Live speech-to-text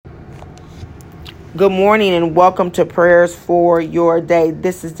Good morning and welcome to Prayers for Your Day.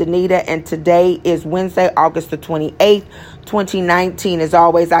 This is Danita and today is Wednesday, August the 28th, 2019. As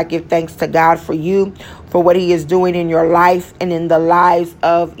always, I give thanks to God for you, for what He is doing in your life and in the lives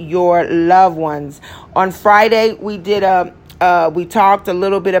of your loved ones. On Friday, we talked a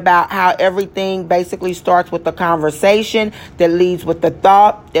little bit about how everything basically starts with a conversation that leads with the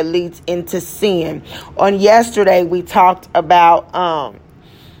thought that leads into sin. On yesterday, we talked about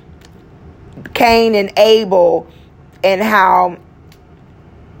Cain and Abel, and how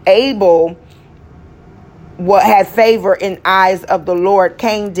Abel had favor in eyes of the Lord.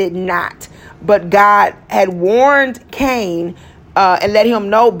 Cain did not. But God had warned Cain and let him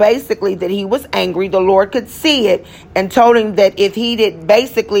know basically that he was angry. The Lord could see it and told him that if he did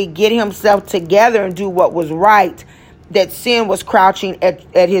basically get himself together and do what was right, that sin was crouching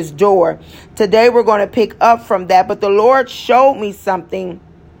at his door. Today we're going to pick up from that. But the Lord showed me something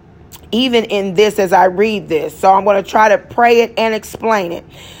even in this as I read this. So I'm going to try to pray it and explain it.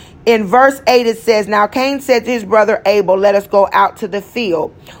 In verse 8 it says, "Now Cain said to his brother Abel, 'Let us go out to the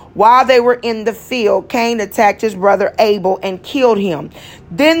field.' While they were in the field, Cain attacked his brother Abel and killed him.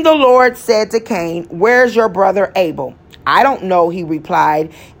 Then the Lord said to Cain, 'Where's your brother Abel?' 'I don't know,' he replied.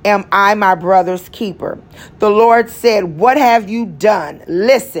 'Am I my brother's keeper?' The Lord said, 'What have you done?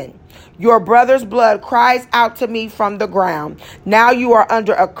 Listen. Your brother's blood cries out to me from the ground. Now you are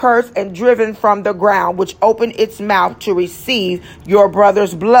under a curse and driven from the ground, which opened its mouth to receive your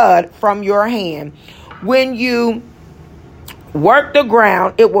brother's blood from your hand. When you work the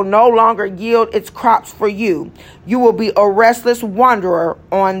ground, it will no longer yield its crops for you. You will be a restless wanderer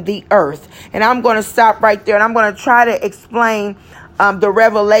on the earth.'" And I'm going to stop right there, and I'm going to try to explain the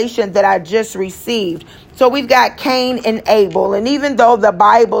revelation that I just received. So we've got Cain and Abel, and even though the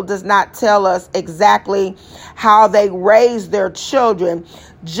Bible does not tell us exactly how they raised their children,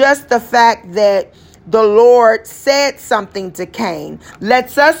 just the fact that the Lord said something to Cain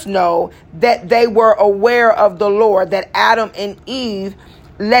lets us know that they were aware of the Lord, that Adam and Eve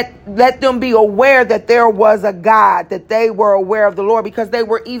let them be aware that there was a God, that they were aware of the Lord, because they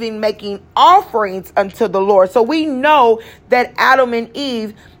were even making offerings unto the Lord. So we know that Adam and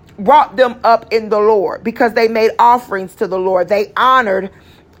Eve brought them up in the Lord because they made offerings to the Lord. They honored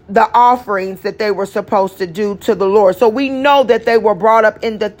the offerings that they were supposed to do to the Lord. So we know that they were brought up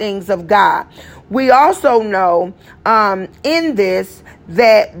in the things of God. We also know in this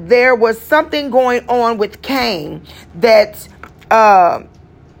that there was something going on with Cain that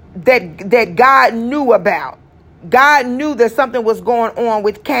God knew about. God knew that something was going on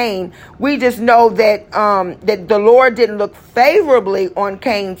with Cain. We just know that that the Lord didn't look favorably on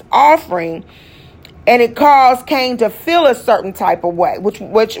Cain's offering, and it caused Cain to feel a certain type of way,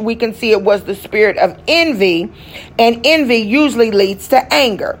 which we can see it was the spirit of envy, and envy usually leads to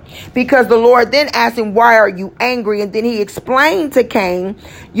anger, because the Lord then asked him, "Why are you angry?" And then he explained to Cain,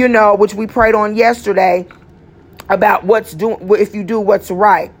 which we prayed on yesterday, about if you do what's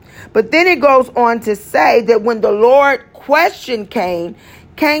right. But then it goes on to say that when the Lord questioned Cain,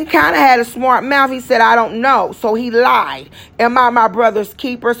 Cain kind of had a smart mouth. He said, "I don't know." So he lied. "Am I my brother's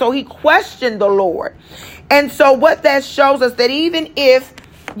keeper?" So he questioned the Lord. And so what that shows us, that even if,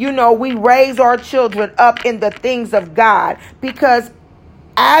 we raise our children up in the things of God, because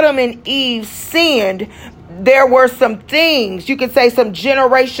Adam and Eve sinned, there were some things, you could say some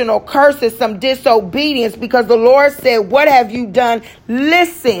generational curses, some disobedience, because the Lord said, "What have you done?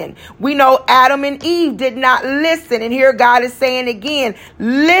 Listen." We know Adam and Eve did not listen. And here God is saying again,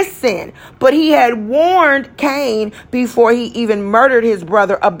 listen. But he had warned Cain before he even murdered his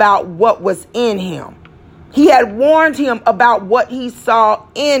brother about what was in him. He had warned him about what he saw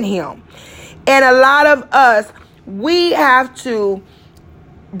in him. And a lot of us, we have to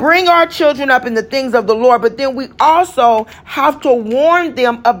bring our children up in the things of the Lord, but then we also have to warn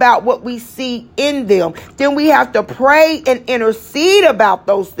them about what we see in them. Then we have to pray and intercede about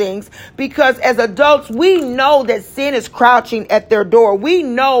those things, because as adults, we know that sin is crouching at their door. We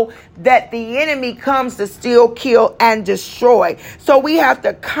know that the enemy comes to steal, kill, and destroy. So we have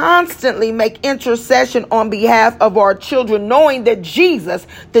to constantly make intercession on behalf of our children, knowing that Jesus,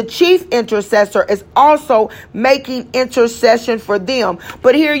 the chief intercessor, is also making intercession for them.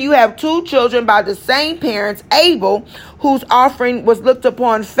 But here you have two children by the same parents, Abel, whose offering was looked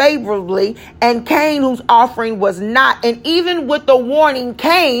upon favorably, and Cain, whose offering was not. And even with the warning,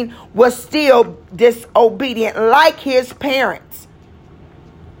 Cain was still disobedient, like his parents.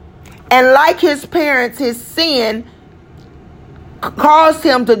 And like his parents, his sin caused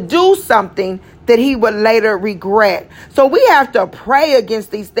him to do something that he would later regret. So we have to pray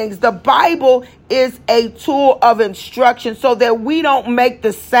against these things. The Bible is a tool of instruction so that we don't make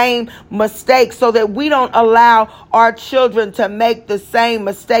the same mistakes, so that we don't allow our children to make the same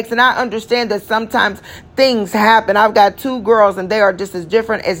mistakes. And I understand that sometimes things happen. I've got 2 girls and they are just as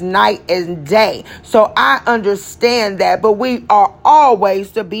different as night and day. So I understand that, but we are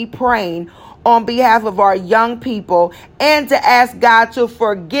always to be praying on behalf of our young people and to ask God to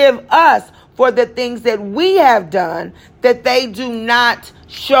forgive us for the things that we have done, that they do not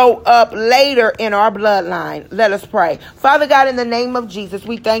show up later in our bloodline. Let us pray. Father God, in the name of Jesus,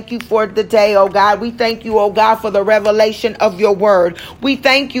 we thank you for the day, oh God. We thank you, oh God, for the revelation of your word. We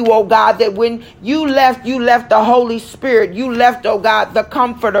thank you, oh God, that when you left the Holy Spirit. You left, oh God, the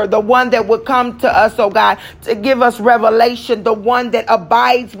comforter, the one that would come to us, oh God, to give us revelation, the one that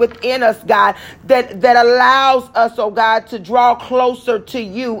abides within us, God, that allows us, oh God, to draw closer to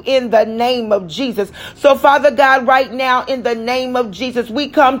you in the name of Jesus. So, Father God, right now, in the name of Jesus, we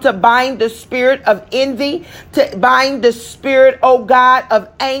come to bind the spirit of envy, to bind the spirit, oh God, of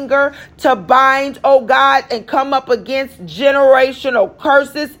anger, to bind, oh God, and come up against generational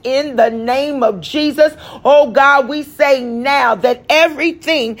curses in the name of Jesus. Oh God, we say now that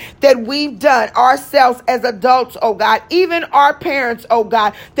everything that we've done ourselves as adults, oh God, even our parents, oh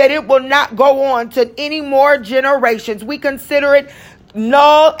God, that it will not go on to any more generations. We consider it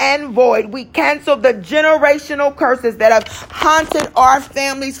null and void. We cancel the generational curses that have haunted our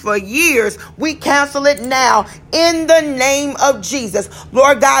families for years. We cancel it now in the name of Jesus.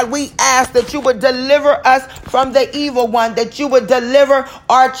 Lord God, we ask that you would deliver us from the evil one, that you would deliver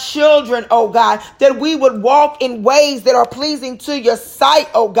our children, oh God, that we would walk in ways that are pleasing to your sight,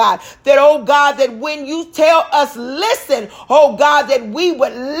 oh God, that, oh God, that when you tell us listen, oh God, that we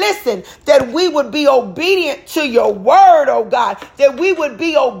would listen, that we would be obedient to your word, oh God, that we would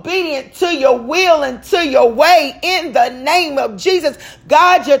be obedient to your will and to your way in the name of Jesus.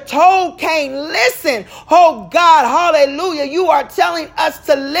 God, you told Cain, listen. Oh God, hallelujah. You are telling us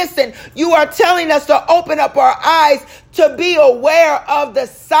to listen. You are telling us to open up our eyes to be aware of the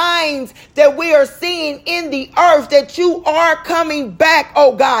signs that we are seeing in the earth, that you are coming back,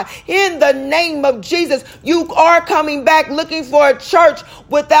 oh God, in the name of Jesus. You are coming back looking for a church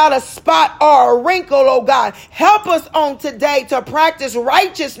without a spot or a wrinkle, oh God. Help us on today to practice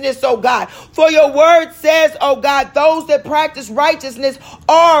righteousness, oh God. For your word says, oh God, those that practice righteousness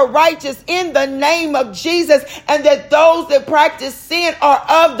are righteous in the name of Jesus, and that those that practice sin are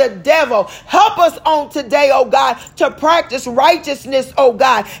of the devil. Help us on today, oh God, to practice righteousness, oh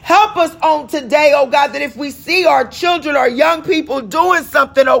God. Help us on today, oh God, that if we see our children or young people doing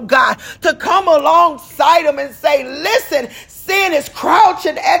something, oh God, to come alongside them and say, listen, sin is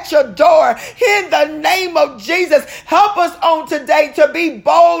crouching at your door in the name of Jesus. Help us on today to be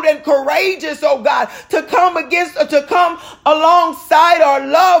bold and courageous, oh God, to come alongside our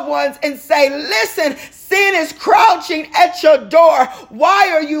loved ones and say, listen, sin is crouching at your door. Why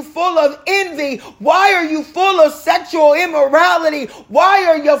are you full of envy? Why are you full of sexual immorality? Why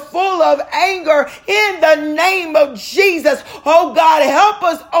are you full of anger? In the name of Jesus, oh God, help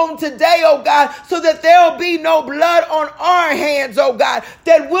us on today, oh God, so that there'll be no blood on our hands, oh God,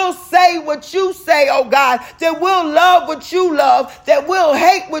 that we'll say what you say, oh God, that we'll love what you love, that we'll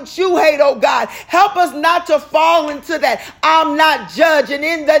hate what you hate, oh God. Help us not to fall into that I'm not judging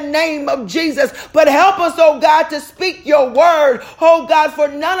in the name of Jesus, but help us, oh God, to speak your word, oh God, for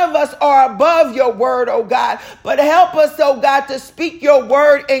none of us are above your word, oh God, but help us, oh God, to speak your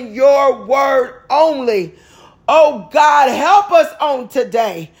word and your word only. Oh God, help us on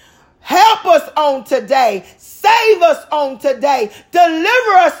today. Help us on today. Save us on today.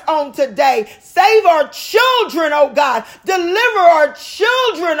 Deliver us on today. Save our children, oh God. Deliver our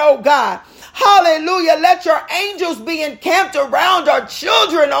children, oh God. Hallelujah. Let your angels be encamped around our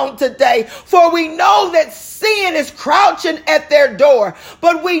children on today. For we know that sin is crouching at their door.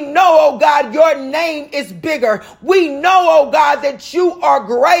 But we know, oh God, your name is bigger. We know, oh God, that you are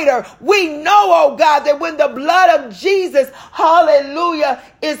greater. We know, oh God, that when the blood of Jesus, hallelujah,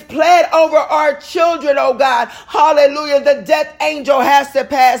 is pled over our children, oh God, hallelujah, the death angel has to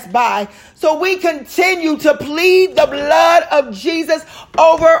pass by. So we continue to plead the blood of Jesus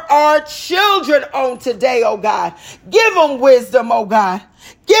over our children on today, oh God. Give them wisdom, oh God.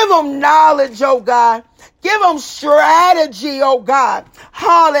 Give them knowledge, oh God. Give them strategy, oh God.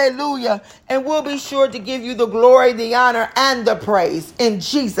 Hallelujah. And we'll be sure to give you the glory, the honor, and the praise. In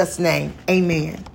Jesus' name, amen.